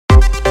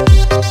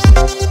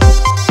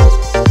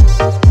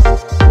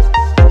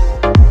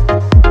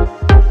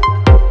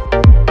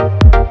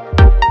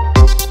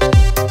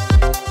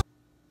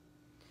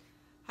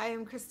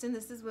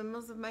this is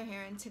Windmills of My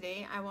Hair, and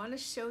today I want to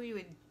show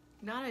you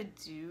not a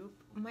dupe,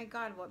 oh my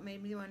god, what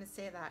made me want to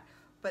say that,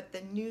 but the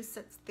new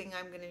thing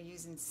I'm going to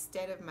use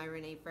instead of my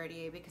Rene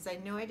Furtier, because I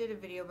know I did a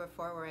video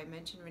before where I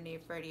mentioned Rene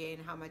Furtier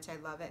and how much I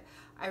love it.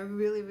 I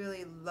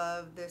really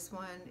love this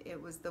one.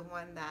 It was the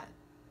one that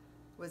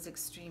was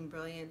Extreme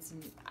Brilliance,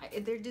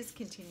 and they're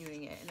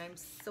discontinuing it, and I'm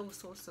so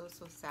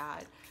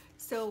sad.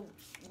 So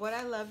what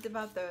I loved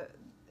about the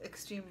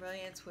Extreme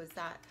Brilliance was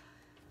that,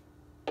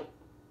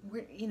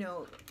 you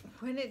know,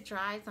 when it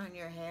dries on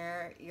your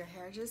hair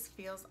just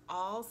feels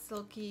all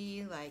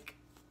silky,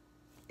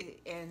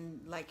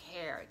 and like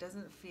hair. It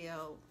doesn't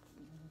feel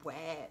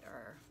wet,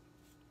 or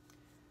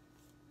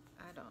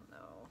I don't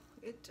know,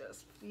 it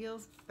just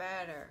feels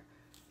better,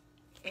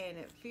 and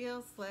it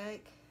feels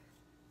like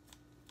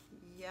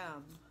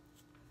yum.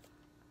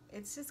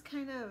 It's just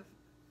kind of,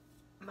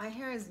 my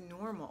hair is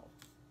normal.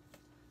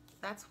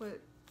 That's what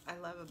I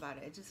love about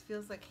it. It just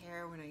feels like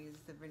hair when I use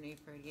the Rene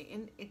Furtier,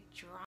 and it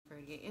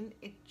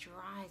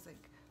dries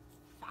like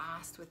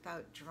fast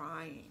without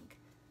drying,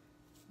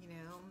 you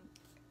know,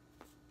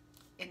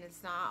 and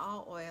it's not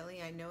all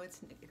oily. I know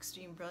it's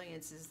Extreme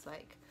Brilliance is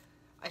like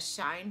a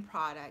shine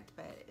product,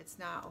 but it's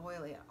not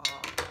oily at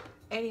all.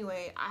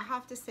 Anyway, I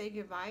have to say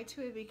goodbye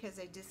to it because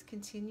I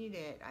discontinued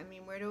it. I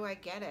mean, where do I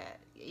get it?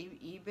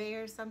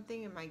 eBay or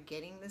something? Am I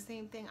getting the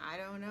same thing? I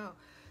don't know.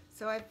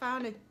 So I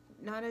found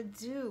not a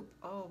dupe.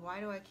 Oh, why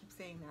do I keep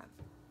saying that?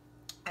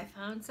 I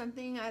found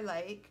something I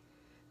like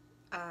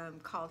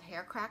called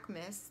Hair Crack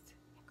Mist,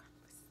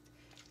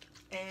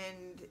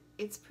 and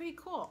it's pretty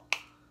cool.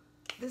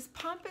 This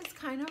pump is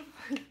kind of,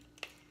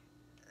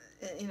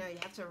 you know, you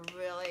have to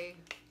really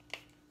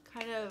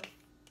kind of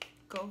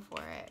go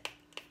for it.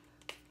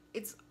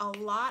 It's a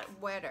lot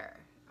wetter.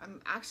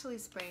 I'm actually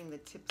spraying the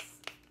tips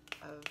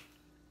of,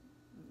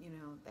 you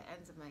know, the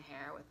ends of my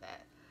hair with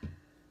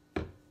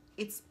it.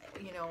 It's,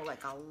 you know,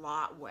 like a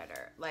lot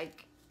wetter.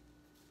 Like,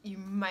 you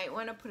might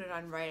want to put it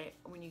on right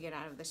when you get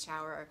out of the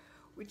shower,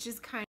 which is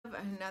kind of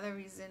another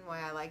reason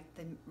why I like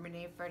the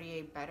Rene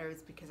Furtier better,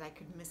 is because I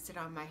could mist it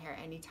on my hair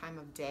any time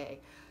of day.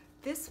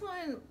 This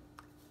one,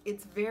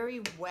 it's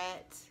very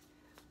wet,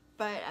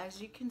 but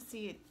as you can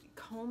see, it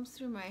combs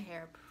through my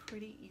hair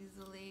pretty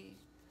easily.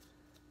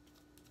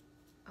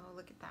 Oh,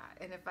 look at that.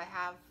 And if I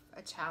have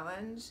a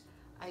challenge,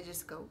 I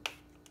just go.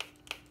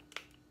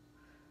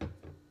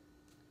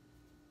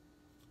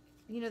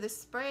 You know, the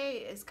spray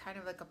is kind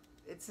of like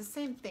it's the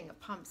same thing, a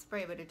pump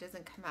spray, but it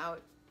doesn't come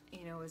out,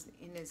 you know, as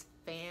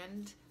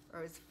fanned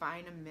or as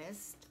fine a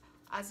mist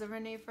as a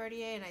Rene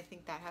Furtier, and I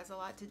think that has a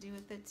lot to do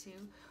with it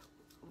too.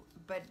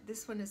 But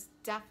this one is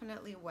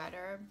definitely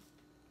wetter,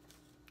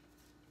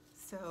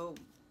 so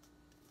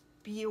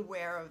be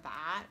aware of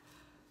that.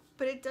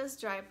 But it does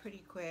dry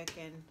pretty quick,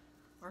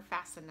 or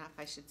fast enough,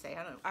 I should say.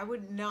 I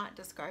would not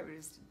describe it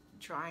as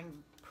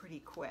drying pretty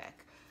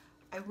quick.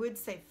 I would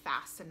say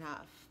fast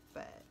enough,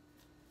 but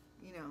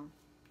you know,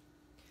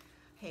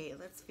 hey,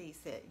 let's face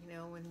it, you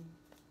know, when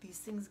these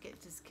things get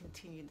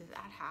discontinued,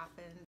 that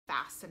happens.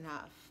 Fast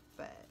enough,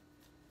 but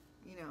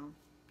you know,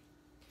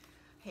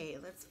 hey,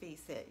 let's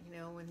face it, you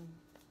know, when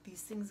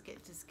these things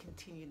get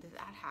discontinued,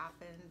 that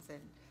happens,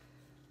 and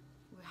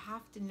we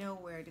have to know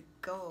where to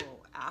go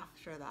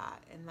after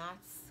that. And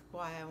that's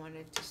why I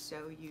wanted to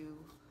show you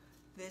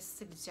this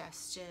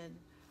suggestion.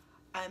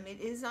 It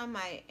is on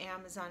my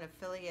Amazon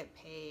affiliate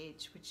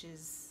page, which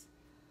is,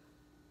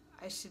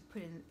 I should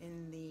put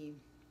in the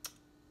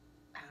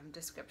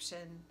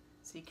description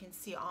so you can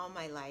see all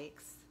my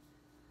likes.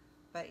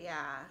 But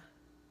yeah,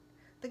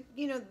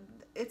 you know,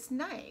 it's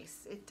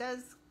nice. It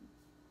does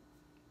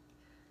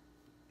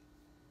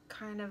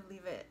kind of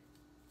leave it,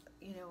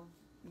 you know,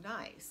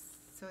 nice.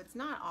 So it's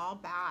not all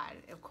bad.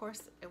 Of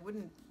course, it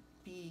wouldn't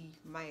be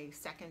my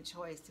second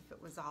choice if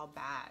it was all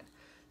bad.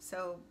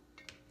 So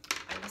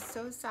I'm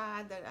so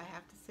sad that I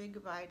have to say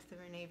goodbye to the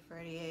Rene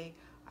Furtier.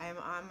 I am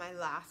on my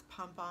last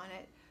pump on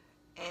it,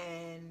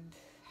 and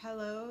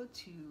hello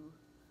to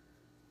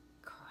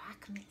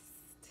Crack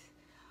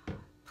Mist.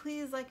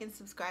 Please like and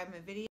subscribe my video.